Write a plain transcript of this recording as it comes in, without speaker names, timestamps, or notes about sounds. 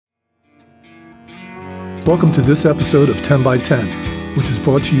Welcome to this episode of 10 by 10, which is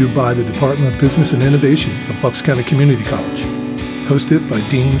brought to you by the Department of Business and Innovation of Bucks County Community College. Hosted by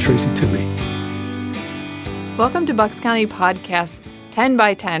Dean Tracy Tinley. Welcome to Bucks County Podcast 10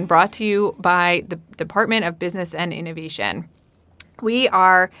 by 10, brought to you by the Department of Business and Innovation. We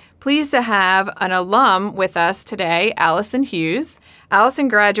are pleased to have an alum with us today, Allison Hughes. Allison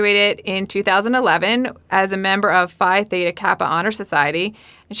graduated in 2011 as a member of Phi Theta Kappa Honor Society,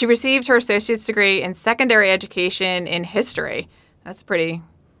 and she received her associate's degree in secondary education in history. That's a pretty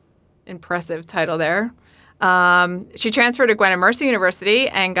impressive title there. She transferred to Gwynedd Mercy University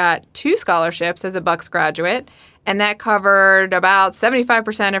and got 2 scholarships as a Bucks graduate, and that covered about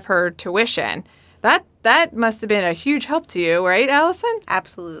 75% of her tuition. That must have been a huge help to you, right, Allison?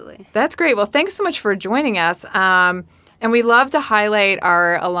 Absolutely. That's great. Well, thanks so much for joining us. And we love to highlight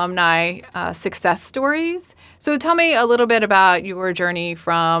our alumni success stories. So tell me a little bit about your journey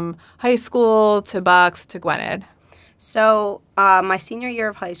from high school to Bucks to Gwynedd. So my senior year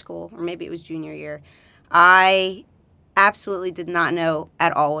of high school, or maybe it was junior year, I absolutely did not know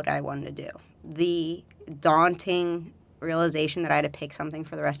at all what I wanted to do. The daunting realization that I had to pick something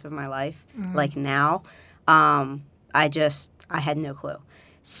for the rest of my life, like now, I had no clue.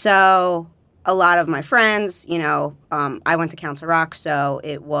 So a lot of my friends, I went to Council Rock, so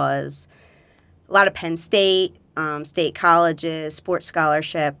it was a lot of Penn State, state colleges, sports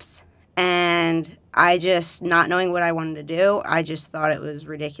scholarships, and I just, not knowing what I wanted to do, I just thought it was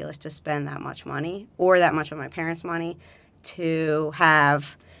ridiculous to spend that much money or that much of my parents' money to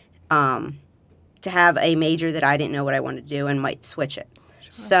have a major that I didn't know what I wanted to do and might switch it.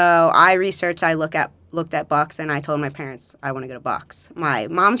 Sure. So I researched, I looked at Bucks, and I told my parents I want to go to Bucks. My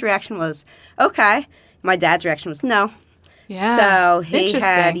mom's reaction was, okay. My dad's reaction was, no. Yeah. So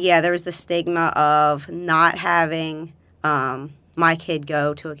there was the stigma of not having my kid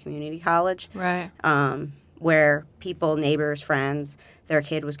go to a community college. Right. Where people, neighbors, friends, their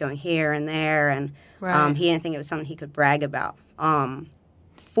kid was going here and there, and right. He didn't think it was something he could brag about.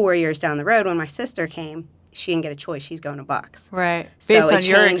 4 years down the road, when my sister came, she didn't get a choice. She's going to Bucks. Right. Based on it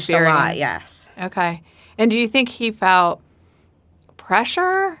your changed experience. a lot, yes. Okay. And do you think he felt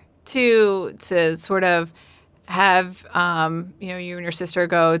pressure to sort of have you and your sister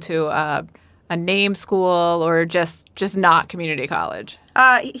go to a name school or just not community college?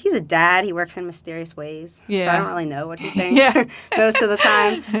 He's a dad. He works in mysterious ways. Yeah. So I don't really know what he thinks most of the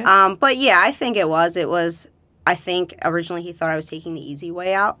time. But yeah, I think it was. I think originally he thought I was taking the easy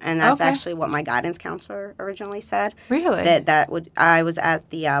way out, and that's actually what my guidance counselor originally said. Really? I was at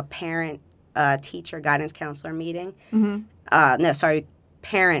the parent-teacher guidance counselor meeting. Mm-hmm.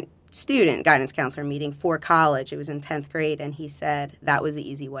 Parent-student guidance counselor meeting for college. It was in 10th grade, and he said that was the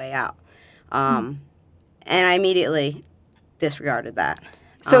easy way out. And I immediately disregarded that.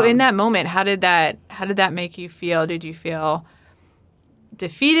 So in that moment, how did that make you feel? Did you feel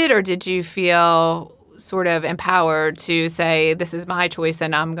defeated, or did you feel sort of empowered to say, this is my choice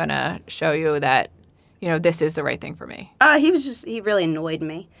and I'm going to show you that, this is the right thing for me? He really annoyed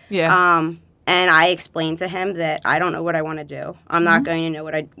me. Yeah. And I explained to him that I don't know what I want to do. I'm not going to know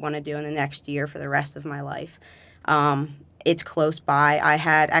what I want to do in the next year for the rest of my life. It's close by.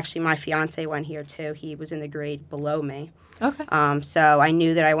 Actually, my fiance went here too. He was in the grade below me. Okay. So I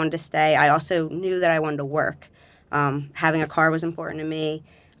knew that I wanted to stay. I also knew that I wanted to work. Having a car was important to me.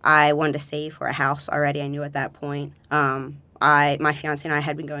 I wanted to save for a house already. I knew at that point. My fiance and I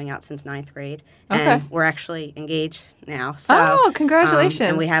had been going out since 9th grade, and we're actually engaged now. So, congratulations!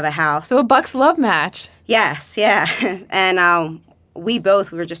 And we have a house. So a Bucks love match. Yes, yeah. And we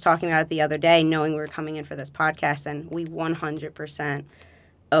were just talking about it the other day, knowing we were coming in for this podcast, and we 100%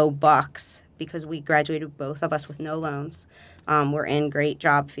 owe Bucks because we graduated, both of us, with no loans. We're in great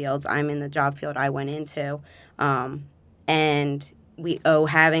job fields. I'm in the job field I went into, and we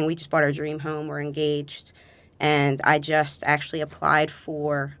just bought our dream home. We're engaged, and I just actually applied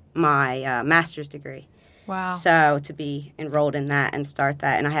for my master's degree. Wow. So to be enrolled in that and start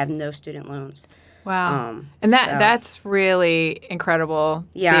that, and I have no student loans. Wow. And that's really incredible.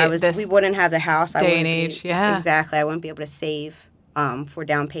 Yeah, we wouldn't have the house. Day and age, yeah. Exactly. I wouldn't be able to save for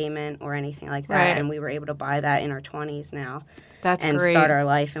down payment or anything like that. Right. And we were able to buy that in our 20s now. That's and great. Start our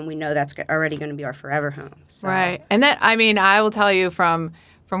life, and we know that's already going to be our forever home. So. Right. And I will tell you from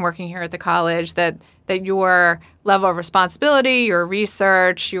working here at the college that your level of responsibility, your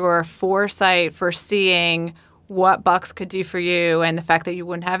research, your foresight for seeing what Bucks could do for you, and the fact that you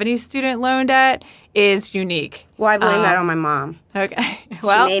wouldn't have any student loan debt is unique. Well, I blame that on my mom. Okay.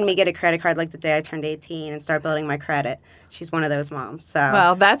 Well, she made me get a credit card like the day I turned 18 and start building my credit. She's one of those moms. So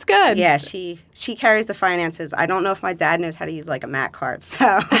well, that's good. Yeah, she carries the finances. I don't know if my dad knows how to use like a MAC card.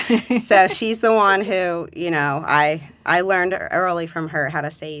 So she's the one who, I learned early from her how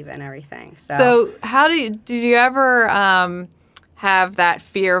to save and everything. So how did you ever have that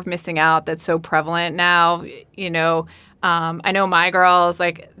fear of missing out that's so prevalent now? I know my girls,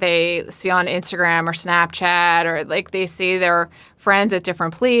 like, they see on Instagram or Snapchat, or like they see their friends at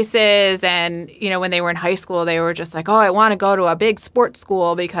different places. And, when they were in high school, they were just like, oh, I want to go to a big sports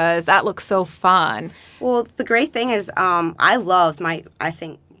school because that looks so fun. Well, the great thing is I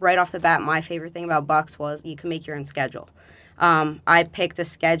think right off the bat, my favorite thing about Bucks was you can make your own schedule. I picked a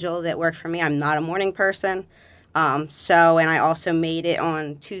schedule that worked for me. I'm not a morning person. And I also made it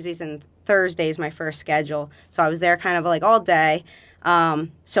on Tuesdays and Thursdays, my first schedule. So I was there kind of like all day.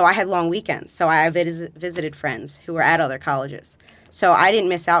 So I had long weekends. So I visited friends who were at other colleges. So I didn't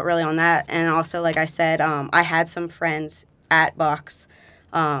miss out really on that. And also, like I said, I had some friends at Bucks.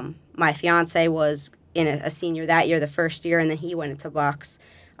 My fiance was a senior that year, the first year, and then he went into Bucks.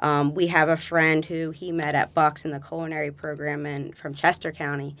 We have a friend who he met at Bucks in the culinary program from Chester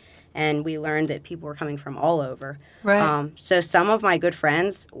County. And we learned that people were coming from all over. Right. So some of my good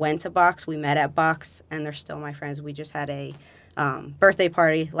friends went to Bucks. We met at Bucks, and they're still my friends. We just had a birthday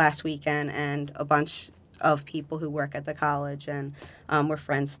party last weekend, and a bunch of people who work at the college and were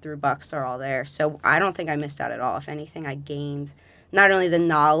friends through Bucks are all there. So I don't think I missed out at all. If anything, I gained not only the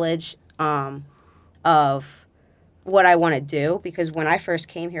knowledge of what I want to do, because when I first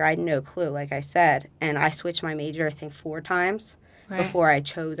came here, I had no clue, like I said, and I switched my major, I think, 4 times. Right. Before I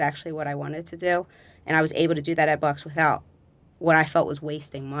chose actually what I wanted to do. And I was able to do that at Bucks without what I felt was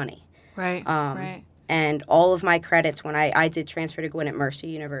wasting money. Right, right. And all of my credits, when I did transfer to Gwinnett Mercy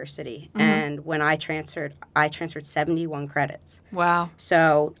University, and when I transferred 71 credits. Wow.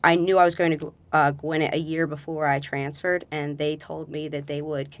 So I knew I was going to Gwinnett a year before I transferred, and they told me that they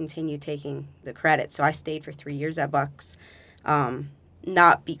would continue taking the credits. So I stayed for 3 years at Bucks,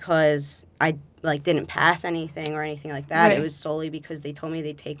 not because I didn't pass anything or anything like that. Right. It was solely because they told me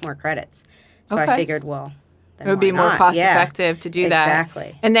they'd take more credits. So I figured, well, then it would be more cost effective to do that.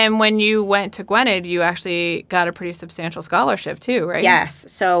 Exactly. And then when you went to Gwinnett, you actually got a pretty substantial scholarship too, right?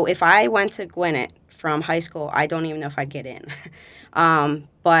 Yes. So if I went to Gwinnett from high school, I don't even know if I'd get in.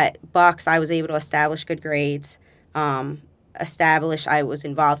 But Bucks, I was able to establish good grades. I was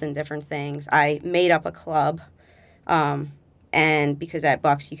involved in different things. I made up a club. And because at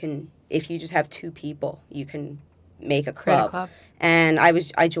Bucks, if you just have 2 people, you can make a club. And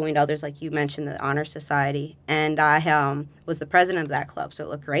I joined others, like you mentioned, the Honor Society, and I was the president of that club, so it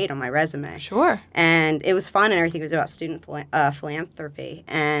looked great on my resume. Sure. And it was fun, and everything was about student philanthropy.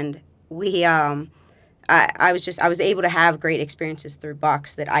 And I was able to have great experiences through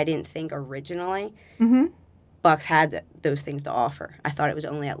Bucks that I didn't think originally. Mm-hmm. Bucks had those things to offer. I thought it was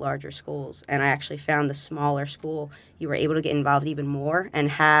only at larger schools, and I actually found the smaller school you were able to get involved even more and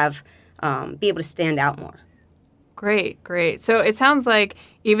be able to stand out more. Great, great. So it sounds like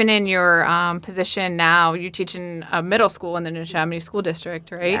even in your position now, you teach in a middle school in the Neshaminy School District,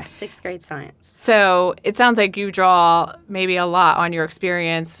 right? Yeah, 6th grade science. So it sounds like you draw maybe a lot on your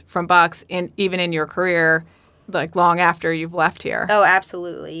experience from Bucks, even in your career, like long after you've left here. Oh,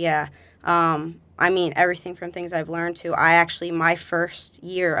 absolutely, yeah. Everything from things I've learned to, my first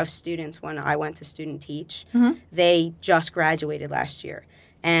year of students when I went to student teach, they just graduated last year.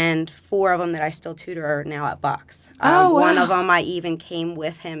 And 4 of them that I still tutor are now at Bucks. Wow. One of them, I even came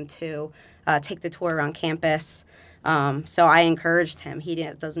with him to take the tour around campus. So I encouraged him. He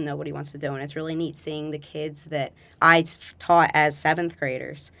doesn't know what he wants to do. And it's really neat seeing the kids that I taught as 7th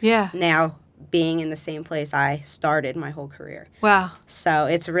graders. Yeah. Now being in the same place I started my whole career. Wow. So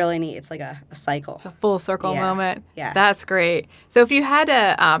it's really neat. It's like a cycle. It's a full circle moment. Yes. That's great. So if you had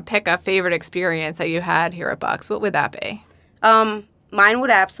to pick a favorite experience that you had here at Bucks, what would that be? Mine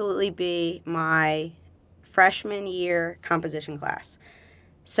would absolutely be my freshman year composition class.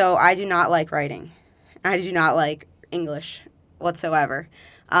 So I do not like writing. I do not like English whatsoever.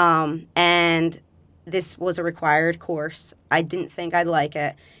 And this was a required course. I didn't think I'd like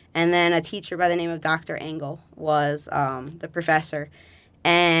it. And then a teacher by the name of Dr. Engel was the professor.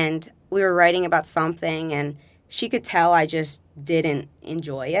 And we were writing about something, and she could tell I just didn't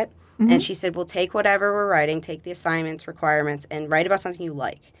enjoy it. Mm-hmm. And she said, well, take whatever we're writing, take the assignments, requirements, and write about something you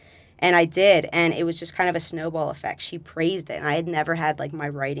like. And I did, and it was just kind of a snowball effect. She praised it, and I had never had, like, my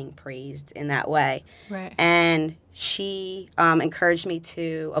writing praised in that way. Right. And she encouraged me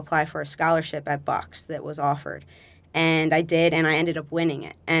to apply for a scholarship at Bucks that was offered. And I did, and I ended up winning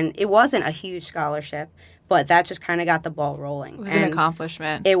it. And it wasn't a huge scholarship, but that just kind of got the ball rolling. It was an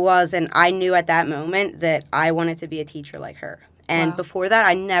accomplishment. It was, and I knew at that moment that I wanted to be a teacher like her. And before that,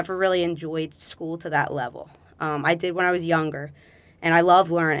 I never really enjoyed school to that level. I did when I was younger. And I love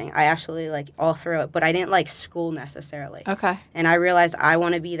learning. I absolutely like all through it. But I didn't like school necessarily. Okay. And I realized I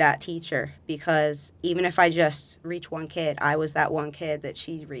want to be that teacher because even if I just reach one kid, I was that one kid that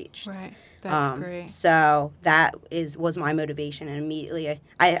she reached. Right. That's great. So that was my motivation. And immediately,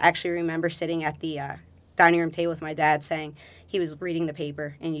 I actually remember sitting at the dining room table with my dad saying he was reading the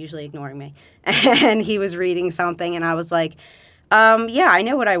paper and usually ignoring me. And he was reading something. And I was like, yeah, I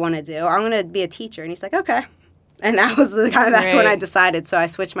know what I want to do. I'm going to be a teacher. And he's like, okay. And that was that's when I decided. So I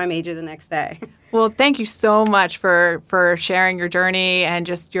switched my major the next day. Well, thank you so much for sharing your journey and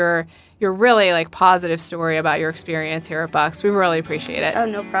just your really like positive story about your experience here at Bucks. We really appreciate it. Oh,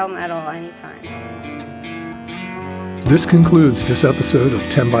 no problem at all. Anytime. This concludes this episode of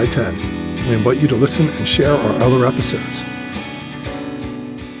 10 by 10. We invite you to listen and share our other episodes.